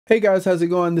Hey guys, how's it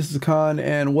going? This is Khan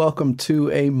and welcome to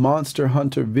a Monster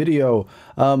Hunter video.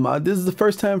 This is the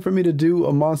first time for me to do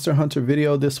a Monster Hunter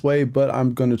video this way, but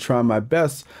I'm going to try my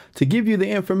best to give you the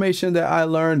information that I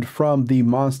learned from the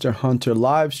Monster Hunter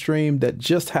live stream that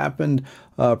just happened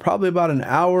probably about an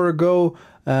hour ago.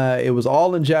 It was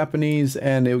all in Japanese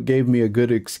and it gave me a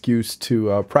good excuse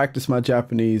to practice my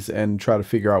Japanese and try to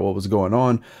figure out what was going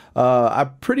on. I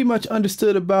pretty much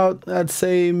understood about, I'd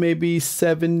say maybe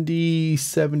 75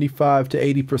 to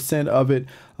 80% of it.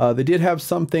 They did have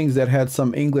some things that had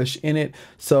some English in it,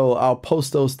 so I'll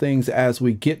post those things as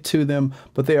we get to them.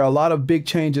 But there are a lot of big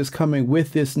changes coming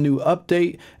with this new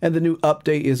update, and the new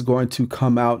update is going to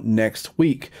come out next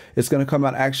week. It's going to come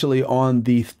out actually on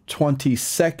the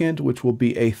 22nd, which will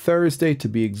be a Thursday to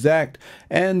be exact.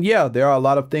 And yeah, there are a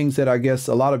lot of things that I guess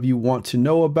a lot of you want to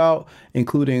know about,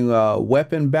 including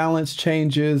weapon balance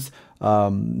changes,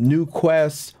 new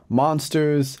quests,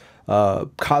 monsters,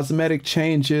 cosmetic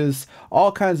changes,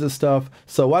 all kinds of stuff.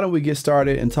 So why don't we get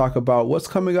started and talk about what's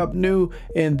coming up new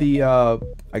in the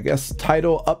I guess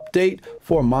title update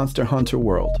for Monster Hunter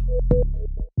World.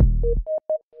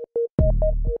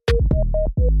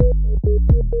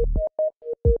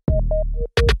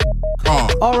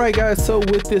 Alright guys, so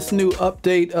with this new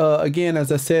update, again,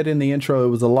 as I said in the intro, it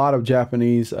was a lot of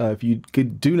Japanese. If you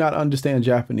do not understand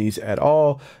Japanese at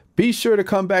all, be sure to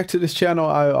come back to this channel.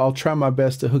 I'll try my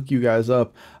best to hook you guys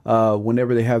up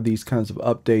whenever they have these kinds of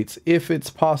updates, if it's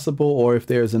possible or if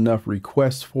there's enough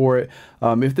requests for it.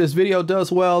 If this video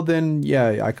does well, then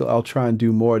yeah, I'll try and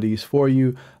do more of these for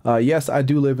you. Yes, I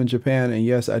do live in Japan, and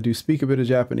yes, I do speak a bit of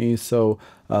Japanese, so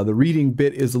the reading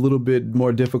bit is a little bit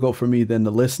more difficult for me than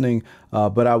the listening,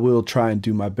 but I will try and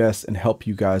do my best and help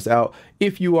you guys out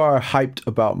if you are hyped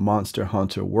about Monster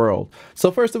Hunter World.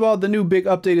 So first of all, the new big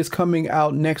update is coming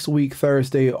out next week,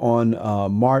 Thursday, on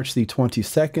March the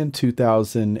 22nd,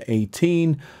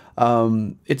 2018.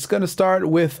 It's going to start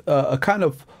with a kind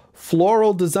of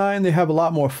floral design. They have a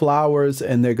lot more flowers,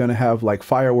 and they're going to have like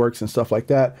fireworks and stuff like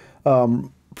that.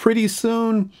 Pretty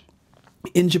soon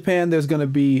in Japan, there's going to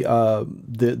be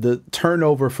the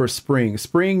turnover for spring.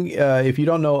 Spring, if you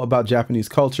don't know about Japanese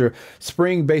culture,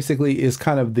 spring basically is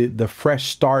kind of the fresh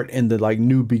start and the like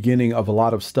new beginning of a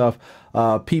lot of stuff.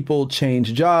 People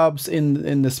change jobs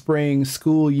in the spring,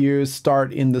 school years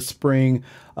start in the spring.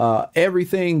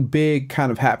 Everything big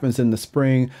kind of happens in the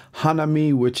spring.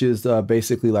 Hanami, which is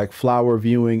basically like flower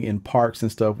viewing in parks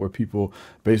and stuff where people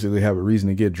basically have a reason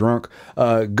to get drunk,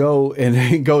 go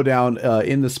and go down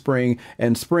in the spring.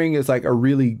 And spring is like a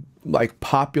really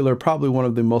popular, probably one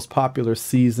of the most popular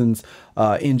seasons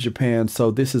in Japan.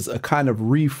 So this is a kind of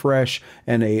refresh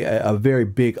and a very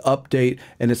big update,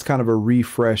 and it's kind of a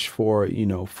refresh for, you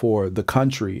know, for the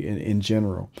country in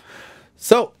general.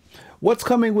 So what's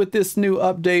coming with this new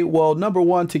update? Well, number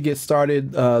one, to get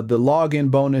started, the login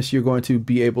bonus, you're going to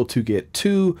be able to get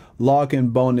 2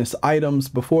 login bonus items.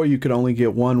 Before, you could only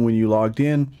get 1 when you logged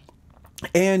in.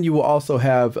 And you will also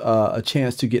have a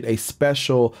chance to get a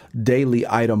special daily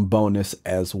item bonus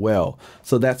as well.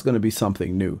 So that's going to be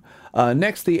something new.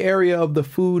 Next, the area of the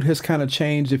food has kind of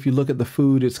changed. If you look at the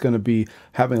food, it's going to be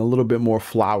having a little bit more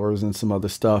flowers and some other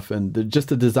stuff. And just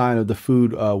the design of the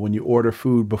food when you order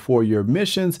food before your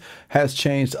missions has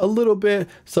changed a little bit.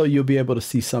 So you'll be able to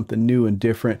see something new and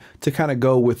different to kind of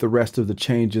go with the rest of the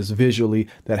changes visually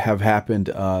that have happened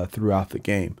throughout the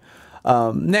game.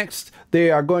 Next, they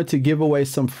are going to give away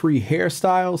some free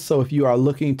hairstyles. So if you are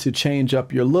looking to change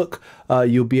up your look,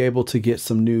 you'll be able to get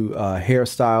some new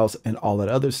hairstyles and all that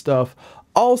other stuff.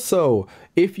 Also,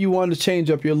 if you want to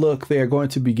change up your look, they are going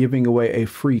to be giving away a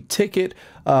free ticket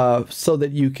so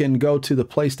that you can go to the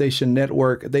PlayStation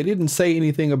Network. They didn't say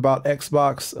anything about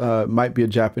Xbox. Might be a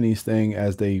Japanese thing,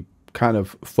 as they kind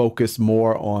of focus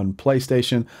more on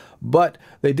PlayStation, but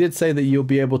they did say that you'll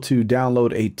be able to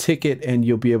download a ticket and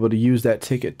you'll be able to use that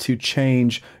ticket to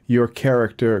change your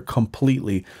character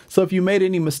completely. So if you made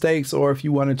any mistakes, or if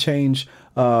you want to change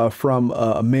from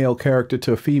a male character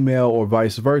to a female or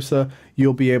vice versa,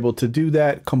 you'll be able to do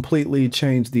that completely,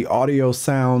 change the audio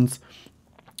sounds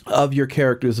of your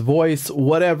character's voice,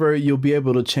 whatever. You'll be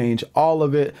able to change all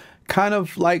of it, kind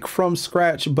of like from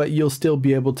scratch, but you'll still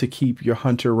be able to keep your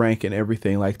hunter rank and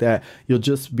everything like that. You'll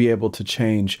just be able to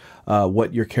change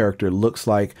what your character looks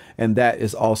like, and that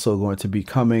is also going to be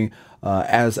coming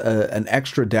as an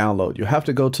extra download. You'll have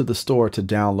to go to the store to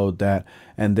download that,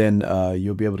 and then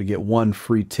you'll be able to get 1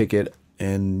 free ticket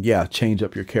and yeah, change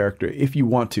up your character if you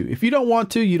want to. If you don't want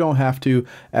to, you don't have to,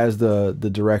 as the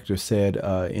director said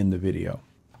in the video.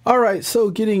 All right,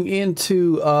 so getting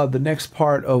into the next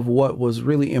part of what was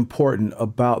really important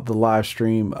about the live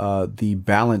stream, the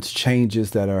balance changes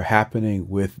that are happening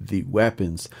with the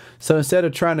weapons. So instead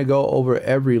of trying to go over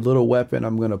every little weapon,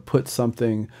 I'm going to put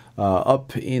something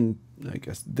up in, I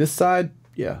guess, this side.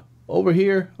 Yeah, over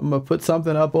here. I'm going to put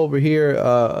something up over here,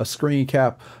 a screen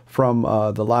cap from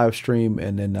the live stream,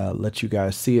 and then let you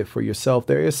guys see it for yourself.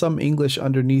 There is some English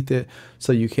underneath it,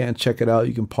 so you can check it out.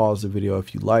 You can pause the video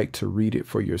if you like to read it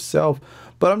for yourself.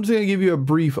 But I'm just going to give you a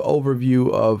brief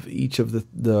overview of each of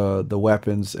the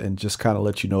weapons and just kind of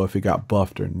let you know if it got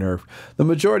buffed or nerfed. The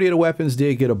majority of the weapons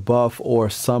did get a buff or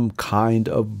some kind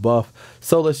of buff.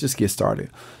 So let's just get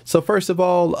started. So first of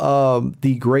all,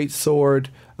 the great sword.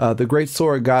 The great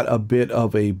sword got a bit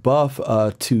of a buff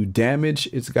to damage.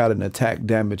 It's got an attack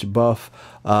damage buff.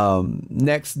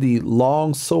 Next, the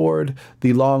long sword.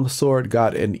 The long sword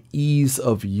got an ease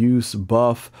of use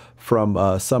buff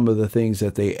from some of the things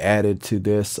that they added to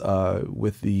this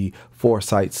with the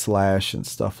foresight slash and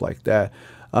stuff like that.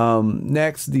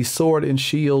 Next, the sword and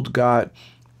shield got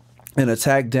an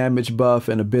attack damage buff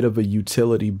and a bit of a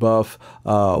utility buff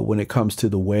when it comes to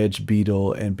the wedge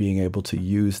beetle and being able to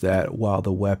use that while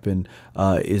the weapon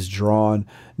is drawn.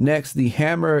 Next, the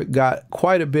hammer got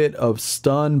quite a bit of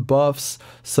stun buffs,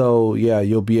 so yeah,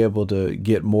 you'll be able to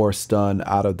get more stun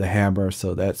out of the hammer,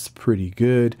 so that's pretty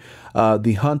good.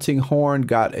 The hunting horn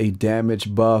got a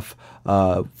damage buff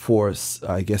for,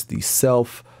 I guess, the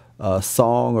self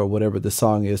song or whatever the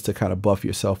song is to kind of buff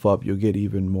yourself up. You'll get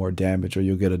even more damage, or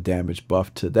you'll get a damage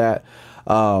buff to that.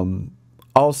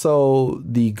 Also,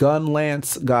 the gun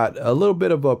lance got a little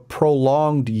bit of a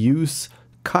prolonged use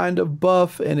kind of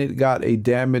buff, and it got a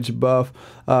damage buff.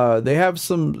 They have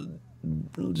some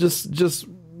just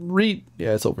read,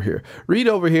 yeah, it's over here. Read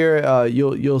over here,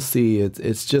 you'll see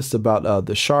it's just about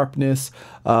the sharpness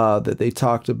that they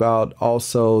talked about,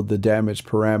 also the damage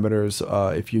parameters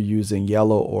if you're using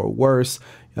yellow or worse,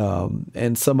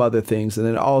 and some other things. And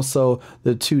then also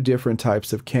the two different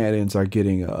types of cannons are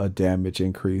getting a damage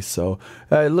increase, so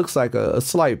it looks like a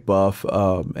slight buff,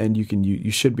 and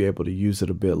you should be able to use it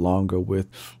a bit longer with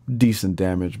decent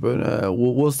damage, but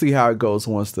we'll see how it goes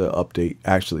once the update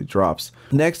actually drops.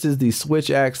 Next is the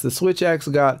switch axe. The switch axe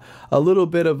got a little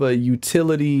bit of a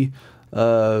utility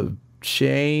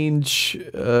change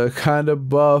kind of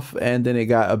buff, and then it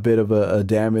got a bit of a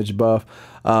damage buff,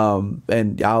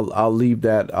 and I'll leave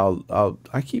that.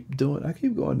 I keep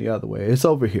going the other way. It's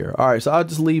over here. All right, so I'll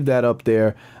just leave that up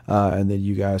there, and then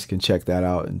you guys can check that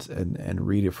out and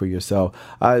read it for yourself.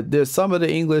 There's some of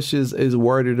the English is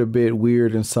worded a bit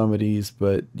weird in some of these,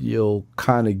 but you'll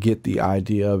kind of get the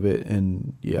idea of it,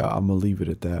 and yeah, I'm gonna leave it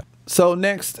at that. So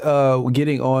next,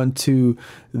 getting on to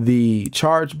the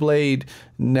charge blade.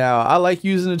 Now, I like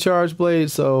using the charge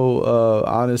blade, so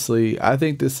honestly, I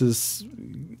think this is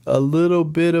a little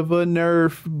bit of a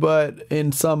nerf, but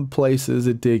in some places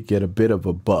it did get a bit of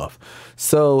a buff.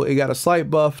 So it got a slight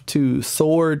buff to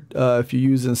sword. If you're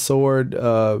using sword,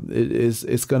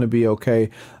 it's going to be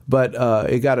okay, but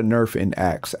it got a nerf in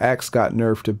axe. Axe got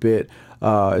nerfed a bit,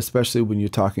 especially when you're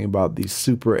talking about the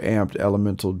super amped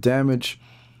elemental damage.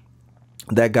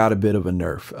 That got a bit of a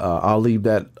nerf. I'll leave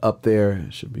that up there.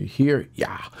 It should be here.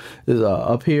 Yeah, it's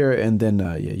up here, and then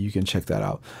yeah, you can check that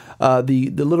out. The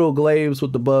little glaives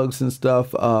with the bugs and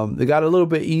stuff, they got a little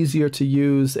bit easier to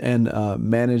use, and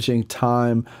managing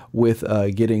time with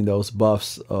getting those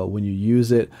buffs when you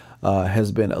use it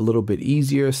has been a little bit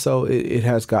easier. So it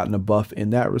has gotten a buff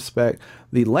in that respect.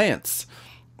 The lance,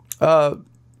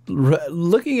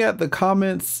 looking at the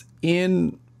comments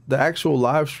in the actual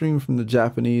live stream from the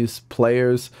Japanese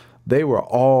players, they were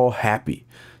all happy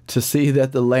to see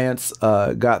that the lance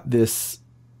got this,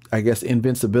 I guess,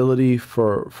 invincibility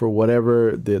for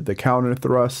whatever the counter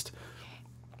thrust,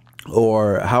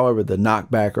 or however the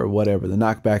knockback or whatever. The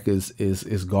knockback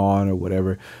is gone or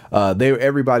whatever.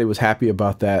 Everybody was happy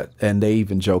about that, and they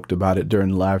even joked about it during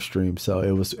the live stream, so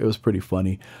it was pretty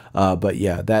funny. But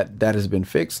yeah, that has been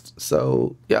fixed,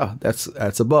 so yeah,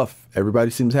 that's a buff.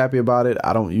 Everybody seems happy about it.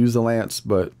 I don't use the lance,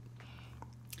 but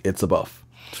it's a buff.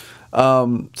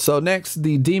 So next,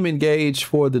 the demon gauge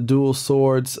for the dual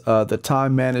swords. The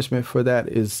time management for that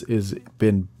is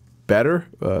been better,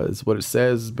 is what it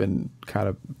says. It's been kind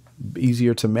of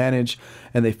easier to manage,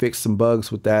 and they fixed some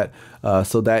bugs with that,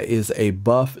 so that is a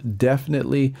buff,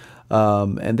 definitely.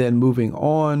 And then moving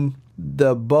on,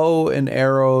 the bow and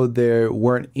arrow, there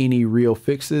weren't any real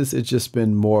fixes. It's just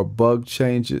been more bug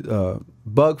changes,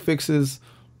 bug fixes.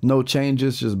 No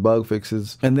changes, just bug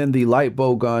fixes. And then the light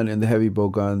bow gun and the heavy bow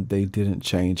gun, they didn't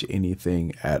change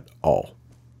anything at all.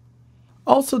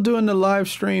 Also, during the live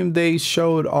stream, they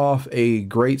showed off a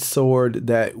great sword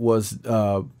that was,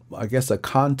 I guess, a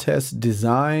contest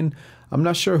design. I'm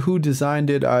not sure who designed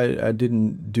it. I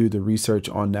didn't do the research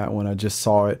on that one. I just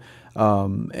saw it.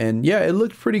 And yeah, it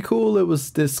looked pretty cool. It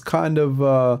was this kind of,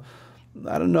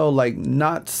 I don't know, like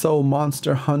not so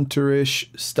Monster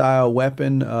Hunter-ish style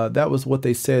weapon. That was what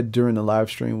they said during the live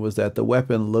stream, was that the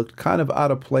weapon looked kind of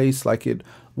out of place, like it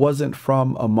wasn't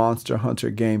from a Monster Hunter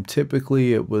game.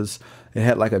 Typically, it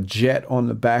had like a jet on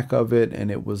the back of it, and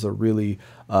it was a really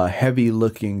heavy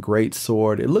looking great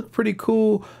sword. It looked pretty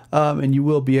cool, and you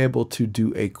will be able to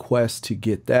do a quest to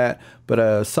get that,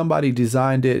 but somebody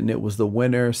designed it and it was the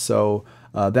winner. So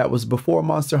that was before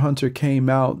Monster Hunter came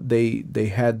out.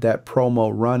 They had that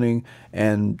promo running,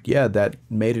 and yeah, that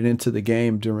made it into the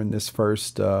game during this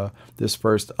first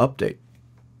update.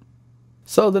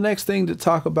 So the next thing to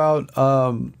talk about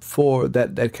for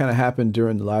that kind of happened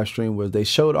during the live stream was they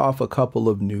showed off a couple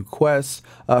of new quests.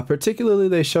 Particularly,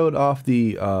 they showed off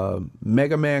the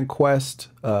Mega Man quest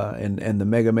and the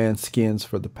Mega Man skins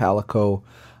for the Palico.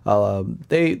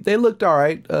 They looked all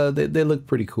right. They looked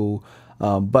pretty cool.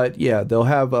 But yeah, they'll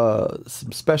have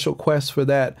some special quests for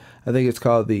that. I think it's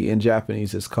called in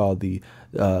Japanese, it's called the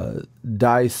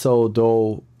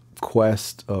Daiso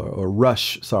quest, or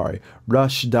Rush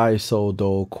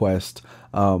Daiso quest.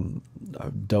 I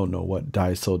don't know what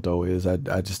Daiso is.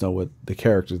 I just know what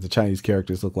the Chinese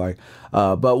characters look like.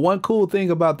 But one cool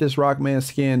thing about this Rockman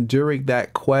skin during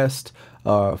that quest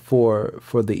for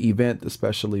the event, the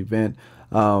special event,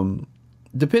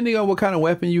 depending on what kind of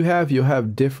weapon you have, you'll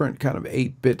have different kind of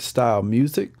 8-bit style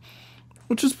music,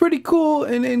 which was pretty cool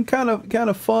and kind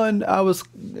of fun. I was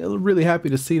really happy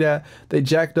to see that. They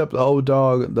jacked up the old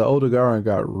dog. The Odogaron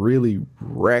got really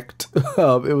wrecked.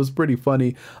 It was pretty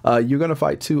funny. You're gonna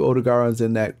fight 2 Odogarons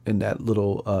in that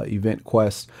little event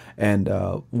quest, and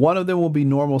one of them will be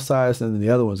normal size, and then the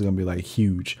other one's gonna be like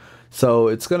huge. So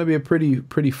it's gonna be a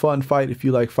pretty fun fight if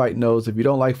you like fighting those. If you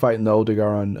don't like fighting the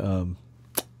Odogaron,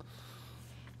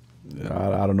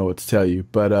 I don't know what to tell you,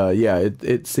 but yeah,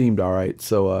 it seemed all right.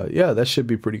 So yeah, that should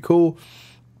be pretty cool.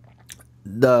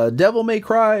 The Devil May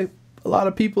Cry, a lot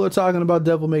of people are talking about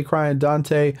Devil May Cry and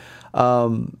Dante.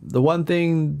 The one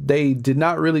thing, they did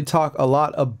not really talk a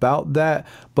lot about that,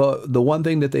 but the one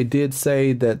thing that they did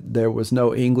say that there was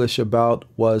no English about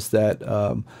was that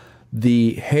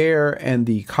the hair and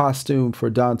the costume for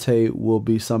Dante will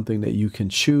be something that you can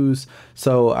choose.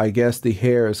 So I guess the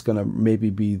hair is going to maybe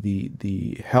be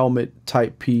the helmet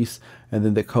type piece, and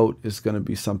then the coat is going to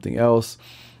be something else.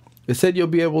 It said you'll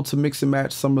be able to mix and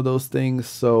match some of those things,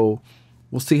 so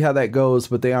we'll see how that goes,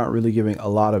 but they aren't really giving a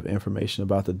lot of information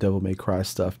about the Devil May Cry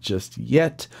stuff just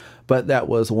yet. But that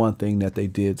was one thing that they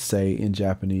did say in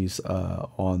Japanese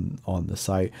on the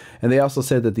site. And they also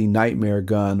said that the Nightmare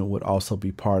gun would also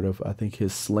be part of, I think,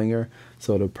 his slinger.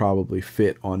 So it'll probably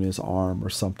fit on his arm or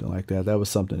something like that. That was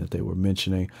something that they were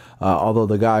mentioning. Although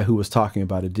the guy who was talking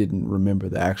about it didn't remember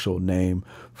the actual name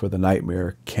for the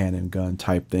Nightmare cannon gun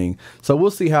type thing. So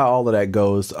we'll see how all of that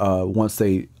goes once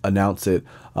they announce it.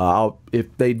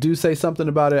 If they do say something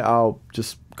about it, I'll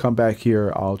just come back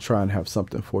here. I'll try and have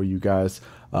something for you guys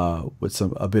with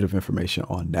a bit of information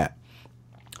on that.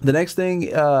 The next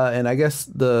thing, and I guess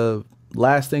the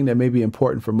last thing that may be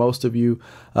important for most of you,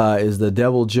 is the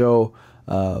Deviljho.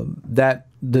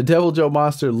 The Deviljho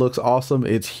monster looks awesome.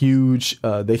 It's huge.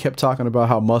 They kept talking about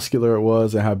how muscular it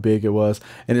was and how big it was,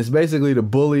 and it's basically the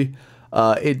bully.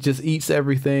 It just eats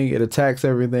everything. It attacks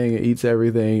everything. It eats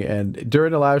everything. And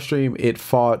during the live stream, it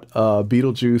fought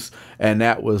Beetlejuice, and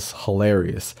that was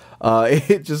hilarious.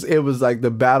 It was like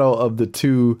the battle of the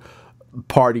 2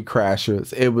 party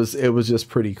crashers. It was just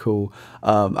pretty cool.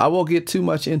 I won't get too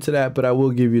much into that, but I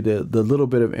will give you the little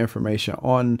bit of information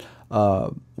on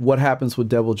what happens with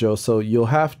Deviljho. So you'll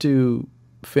have to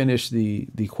finish the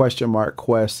question mark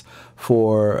quest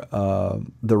for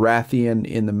the Rathian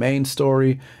in the main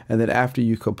story, and then after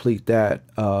you complete that,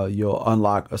 you'll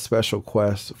unlock a special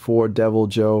quest for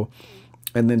Deviljho,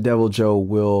 and then Deviljho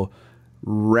will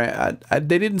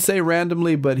they didn't say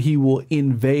randomly, but he will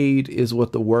invade is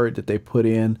what the word that they put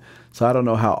in. So I don't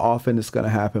know how often it's going to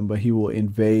happen, but he will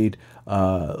invade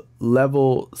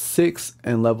level 6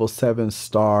 and level 7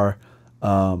 star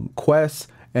quests,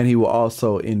 and he will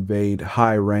also invade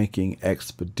high-ranking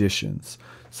expeditions.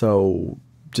 So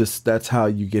just that's how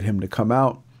you get him to come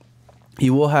out. He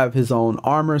will have his own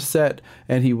armor set,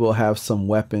 and he will have some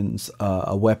weapons,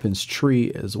 a weapons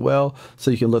tree as well. So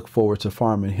you can look forward to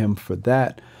farming him for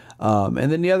that.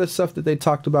 And then the other stuff that they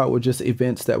talked about were just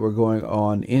events that were going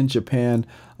on in Japan,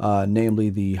 namely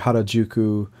the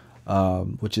Harajuku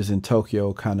which is in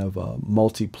Tokyo, kind of a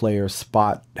multiplayer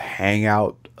spot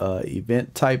hangout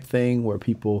event type thing where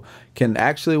people can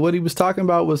actually, what he was talking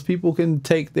about was people can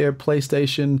take their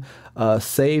PlayStation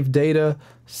save data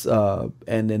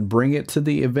and then bring it to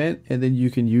the event, and then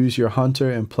you can use your hunter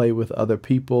and play with other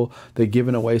people. They're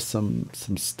giving away some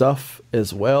stuff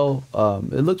as well.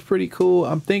 It looks pretty cool.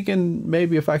 I'm thinking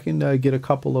maybe if I can get a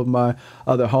couple of my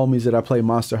other homies that I play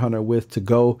Monster Hunter with to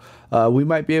go, we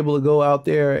might be able to go out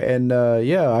there, and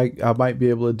yeah, I might be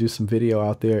able to do some video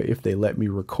out there if they let me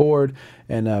record,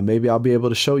 and maybe I'll be able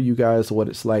to show you guys what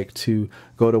it's like to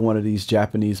go to one of these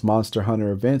Japanese Monster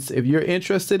Hunter events. If you're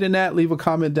interested in that, leave a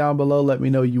comment down below. Let me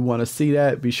know you want to see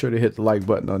that. Be sure to hit the like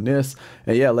button on this,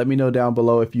 and yeah, let me know down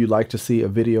below if you'd like to see a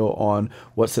video on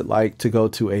what's it like to go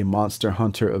to a Monster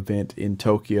Hunter event in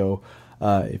Tokyo.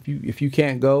 If you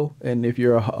can't go, and if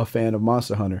you're a fan of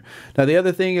Monster Hunter. Now, the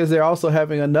other thing is they're also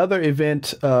having another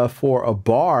event for a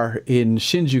bar in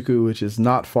Shinjuku, which is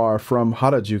not far from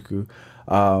Harajuku,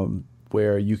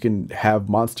 where you can have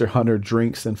Monster Hunter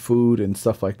drinks and food and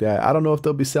stuff like that. I don't know if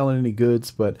they'll be selling any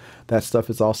goods, but that stuff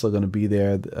is also going to be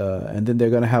there. And then they're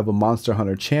going to have a Monster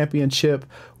Hunter Championship,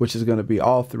 which is going to be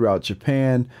all throughout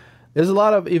Japan. There's a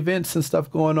lot of events and stuff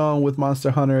going on with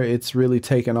Monster Hunter. It's really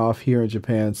taken off here in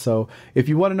Japan. So if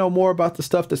you want to know more about the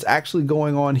stuff that's actually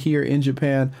going on here in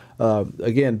Japan,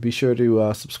 again, be sure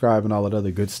to subscribe and all that other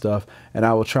good stuff. And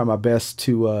I will try my best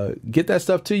to get that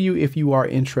stuff to you if you are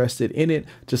interested in it.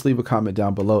 Just leave a comment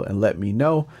down below and let me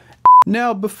know.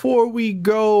 Now, before we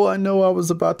go, I know I was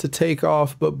about to take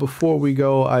off, but before we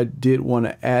go, I did want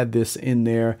to add this in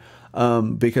there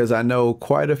because I know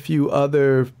quite a few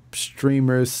other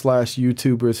streamers slash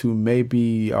YouTubers who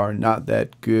maybe are not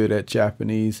that good at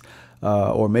Japanese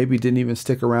or maybe didn't even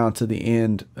stick around to the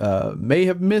end may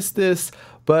have missed this,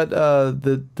 but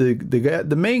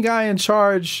the main guy in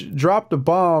charge dropped a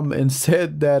bomb and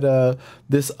said that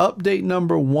this update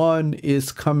number 1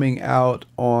 is coming out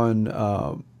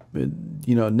on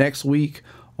next week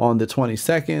on the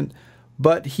 22nd,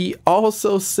 but he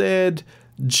also said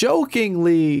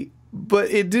jokingly,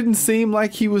 but it didn't seem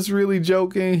like he was really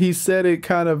joking. He said it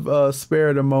kind of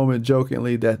spared a moment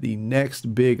jokingly that the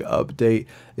next big update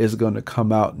is going to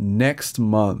come out next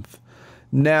month.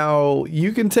 Now,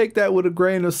 you can take that with a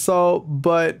grain of salt,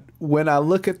 but when I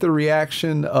look at the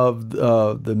reaction of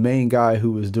the main guy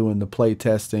who was doing the play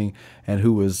testing and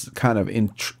who was kind of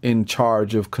in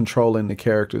charge of controlling the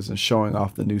characters and showing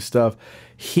off the new stuff,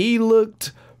 he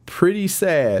looked pretty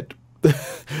sad.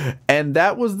 And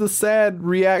that was the sad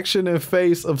reaction and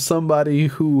face of somebody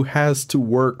who has to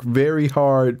work very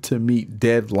hard to meet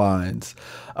deadlines.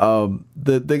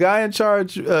 The guy in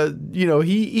charge,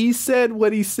 he said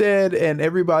what he said, and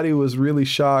everybody was really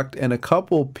shocked. And a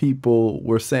couple people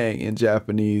were saying in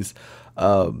Japanese,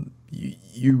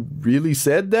 you really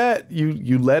said that?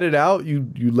 You let it out? You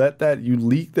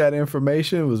leaked that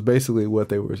information? Was basically what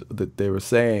they were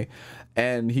saying.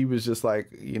 And he was just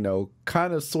like,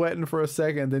 kind of sweating for a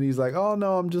second. Then he's like, oh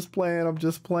no, I'm just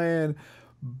playing.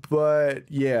 But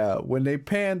yeah, when they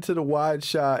panned to the wide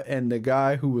shot and the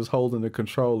guy who was holding the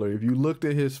controller, if you looked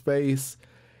at his face,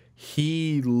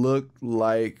 he looked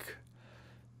like,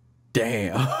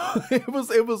 damn.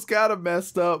 it was kind of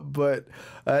messed up, but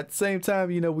at the same time,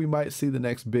 we might see the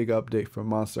next big update for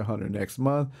Monster Hunter next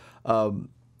month.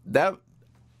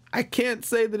 I can't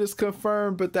say that it's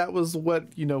confirmed, but that was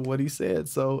what he said.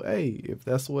 So hey, if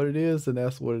that's what it is, then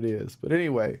that's what it is. But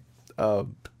anyway, I'll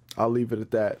leave it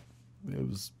at that.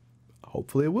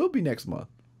 Hopefully it will be next month.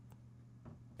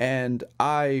 And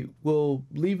I will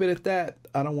leave it at that.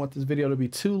 I don't want this video to be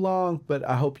too long, but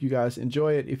I hope you guys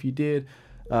enjoy it. If you did,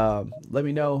 let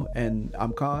me know. And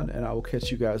I'm Khan, and I will catch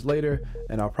you guys later.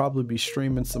 And I'll probably be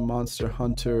streaming some Monster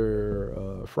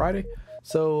Hunter Friday.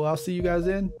 So I'll see you guys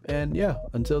then. And yeah,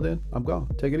 until then, I'm gone.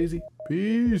 Take it easy.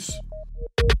 Peace.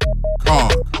 Khan.